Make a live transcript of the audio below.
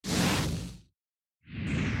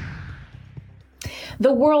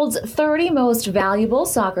The world's 30 most valuable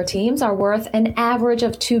soccer teams are worth an average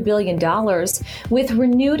of $2 billion, with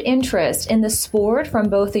renewed interest in the sport from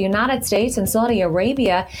both the United States and Saudi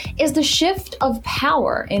Arabia. Is the shift of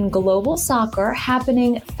power in global soccer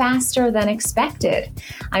happening faster than expected?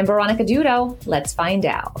 I'm Veronica Dudo. Let's find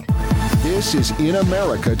out. This is In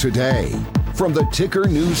America Today from the Ticker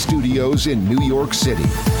News Studios in New York City.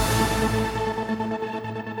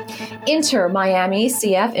 Inter Miami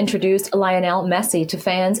CF introduced Lionel Messi to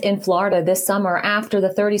fans in Florida this summer after the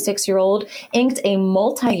 36-year-old inked a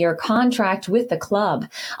multi-year contract with the club.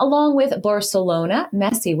 Along with Barcelona,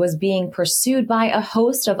 Messi was being pursued by a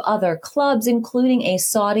host of other clubs, including a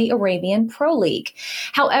Saudi Arabian Pro League.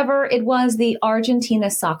 However, it was the Argentina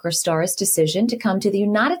soccer star's decision to come to the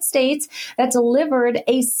United States that delivered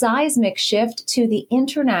a seismic shift to the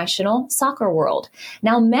international soccer world.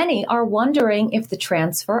 Now, many are wondering if the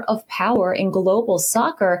transfer of power in global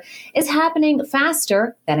soccer is happening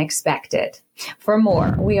faster than expected. For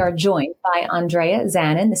more, we are joined by Andrea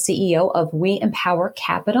Zanon, the CEO of WeEmpower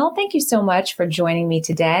Capital. Thank you so much for joining me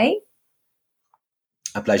today.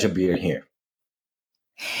 A pleasure being here.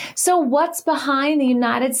 So what's behind the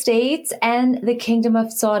United States and the Kingdom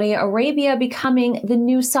of Saudi Arabia becoming the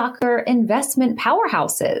new soccer investment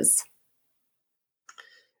powerhouses?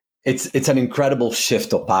 It's an incredible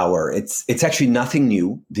shift of power. It's actually nothing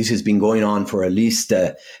new. This has been going on for at least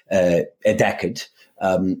a decade.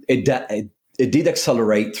 It did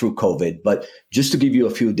accelerate through COVID, but just to give you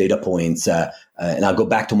a few data points, and I'll go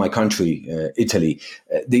back to my country, Italy.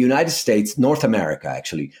 The United States, North America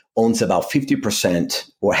actually, owns about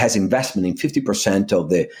 50% or has investment in 50%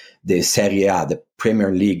 of the Serie A, the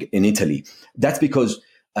Premier League in Italy. That's because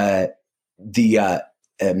the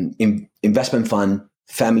investment fund,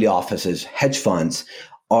 family offices, hedge funds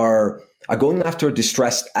are going after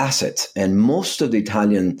distressed assets. And most of the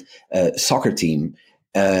Italian soccer team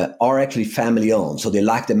are actually family owned. So they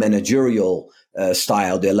lack the managerial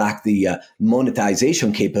style. They lack the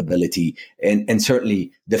monetization capability and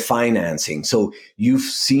certainly the financing. So you've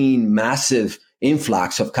seen massive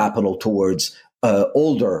influx of capital towards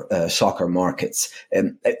older soccer markets.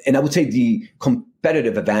 And I would say the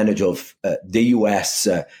competitive advantage of the U.S.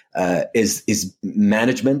 Is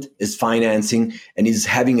management, is financing, and is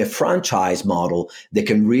having a franchise model that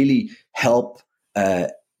can really help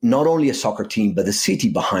not only a soccer team, but the city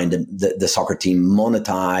behind the soccer team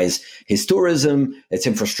monetize its tourism, its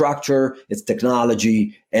infrastructure, its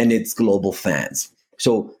technology, and its global fans.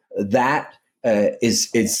 So that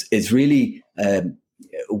is really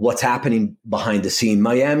what's happening behind the scene.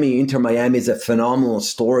 Inter Miami is a phenomenal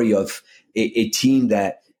story of a team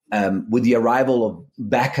that, with the arrival of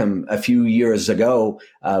Beckham a few years ago,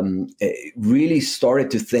 really started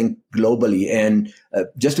to think globally. And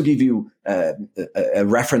just to give you a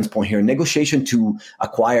reference point here, negotiation to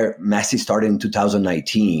acquire Messi started in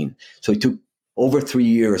 2019. So it took over 3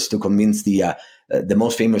 years to convince the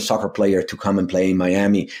most famous soccer player to come and play in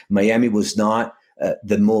Miami. Miami was not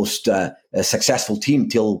the most successful team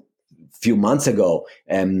till a few months ago,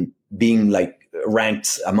 being like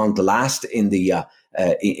ranked among the last in the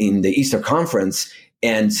Eastern Conference.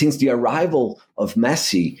 And since the arrival of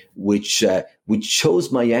Messi, which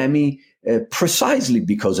chose Miami precisely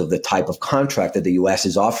because of the type of contract that the U.S.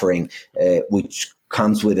 is offering, which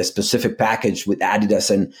comes with a specific package with Adidas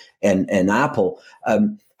and Apple,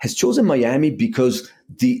 has chosen Miami because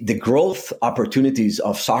the growth opportunities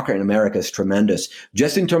of soccer in America is tremendous,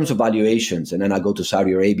 just in terms of valuations. And then I go to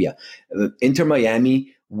Saudi Arabia. Inter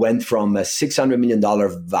Miami went from a $600 million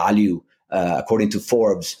value, according to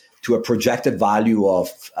Forbes, to a projected value of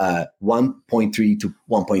 1.3 to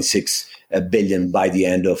 1.6 billion by the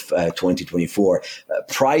end of 2024.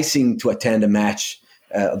 Pricing to attend a match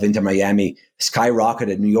of Inter Miami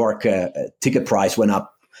skyrocketed. New York ticket price went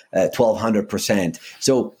up 1,200%.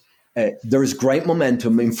 So there's great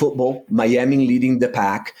momentum in football, Miami leading the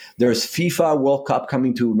pack. There's FIFA World Cup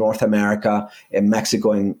coming to North America and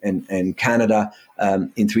Mexico and Canada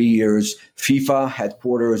in 3 years. FIFA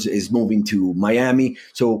headquarters is moving to Miami.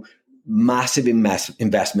 So massive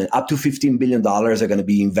investment, up to $15 billion are going to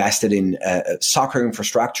be invested in soccer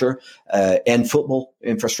infrastructure and football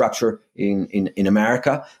infrastructure in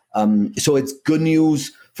America. So it's good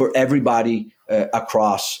news for everybody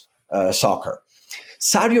across soccer.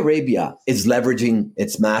 Saudi Arabia is leveraging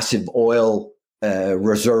its massive oil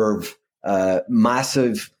reserve,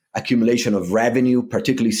 massive accumulation of revenue,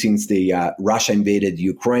 particularly since Russia invaded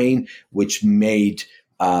Ukraine, which made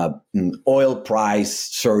oil price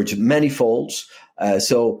surge many folds.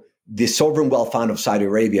 So the Sovereign Wealth Fund of Saudi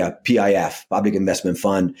Arabia, PIF, Public Investment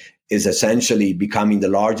Fund, is essentially becoming the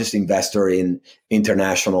largest investor in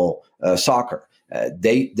international soccer.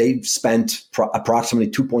 They've spent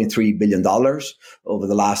approximately $2.3 billion over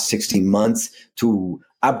the last 16 months to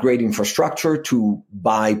upgrade infrastructure, to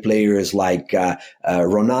buy players like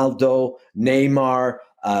Ronaldo, Neymar,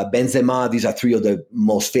 Benzema. These are three of the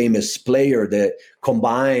most famous players that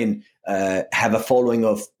combined have a following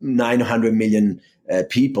of 900 million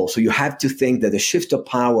people. So you have to think that the shift of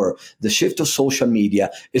power, the shift of social media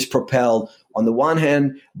is propelled on the one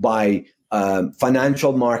hand by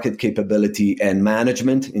financial market capability and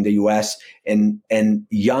management in the US and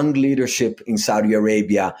young leadership in Saudi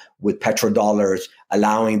Arabia with petrodollars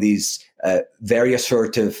allowing these very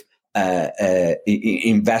assertive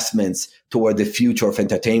investments toward the future of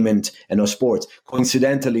entertainment and of sports.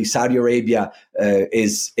 Coincidentally, Saudi Arabia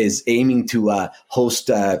is aiming to host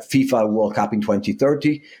FIFA World Cup in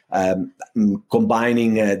 2030,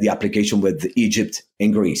 combining the application with Egypt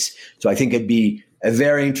and Greece. So I think it'd be a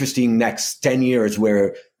very interesting next 10 years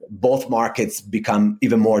where both markets become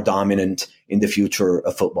even more dominant in the future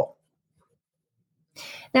of football.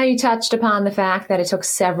 Now, you touched upon the fact that it took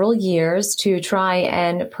several years to try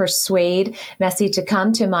and persuade Messi to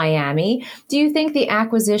come to Miami. Do you think the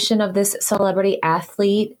acquisition of this celebrity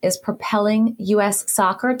athlete is propelling U.S.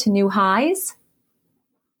 soccer to new highs?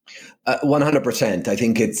 100%. I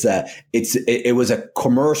think it was a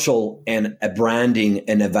commercial and a branding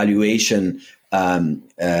and evaluation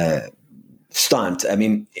stunt. I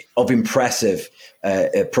mean, of impressive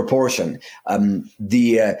proportion.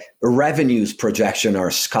 The revenues projection are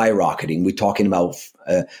skyrocketing. We're talking about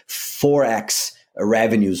 4x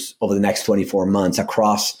revenues over the next 24 months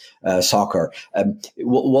across soccer.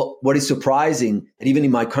 What is surprising, and even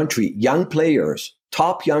in my country, young players,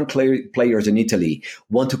 top young players in Italy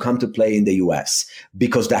want to come to play in the US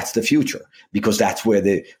because that's the future, because that's where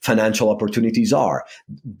the financial opportunities are,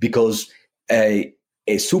 because a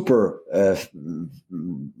super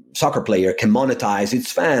soccer player can monetize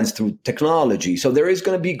its fans through technology. So there is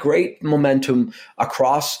going to be great momentum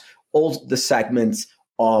across all the segments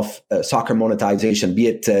of soccer monetization, be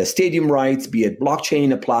it stadium rights, be it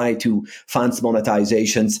blockchain applied to funds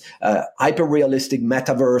monetizations, hyper-realistic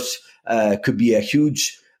metaverse could be a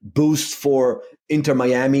huge boost for Inter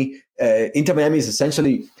Miami. Inter Miami is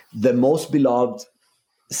essentially the most beloved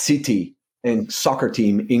city and soccer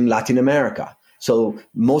team in Latin America. So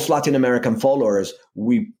most Latin American followers,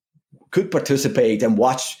 we could participate and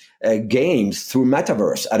watch games through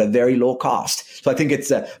metaverse at a very low cost. So I think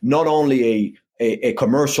it's not only a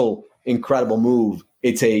commercial incredible move,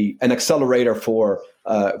 it's an accelerator for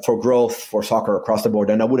growth for soccer across the board.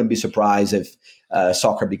 And I wouldn't be surprised if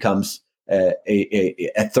soccer becomes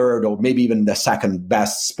a third or maybe even the second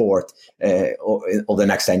best sport over the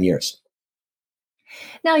next 10 years.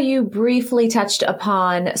 Now, you briefly touched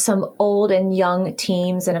upon some old and young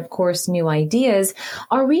teams and, of course, new ideas.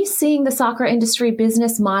 Are we seeing the soccer industry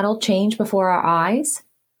business model change before our eyes?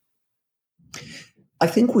 I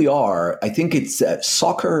think we are. I think it's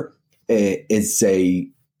soccer is the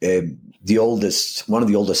oldest, one of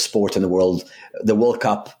the oldest sports in the world. The World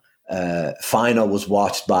Cup final was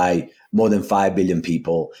watched by more than 5 billion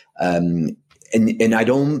people. And I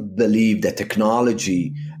don't believe that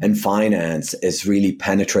technology and finance has really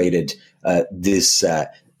penetrated this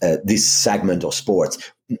segment of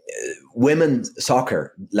sports. Women's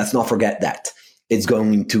soccer, let's not forget that. It's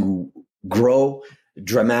going to grow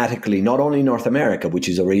dramatically, not only in North America, which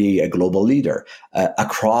is already a global leader,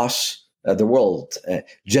 across the world,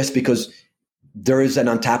 just because there is an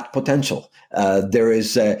untapped potential. There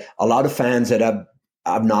is a lot of fans that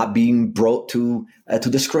have not being brought to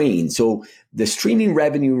the screen. So the streaming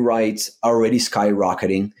revenue rights are already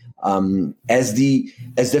skyrocketing. As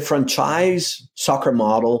the franchise soccer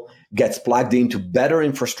model gets plugged into better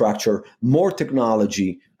infrastructure, more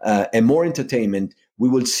technology, and more entertainment, we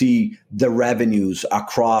will see the revenues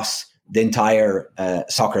across the entire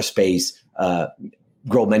soccer space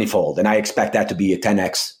grow manifold. And I expect that to be a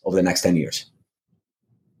 10x over the next 10 years.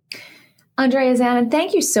 Andrea Zanon,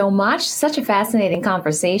 thank you so much. Such a fascinating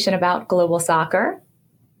conversation about global soccer.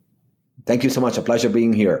 Thank you so much. A pleasure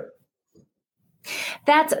being here.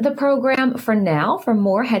 That's the program for now. For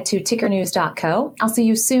more, head to tickernews.co. I'll see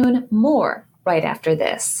you soon. More right after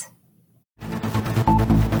this.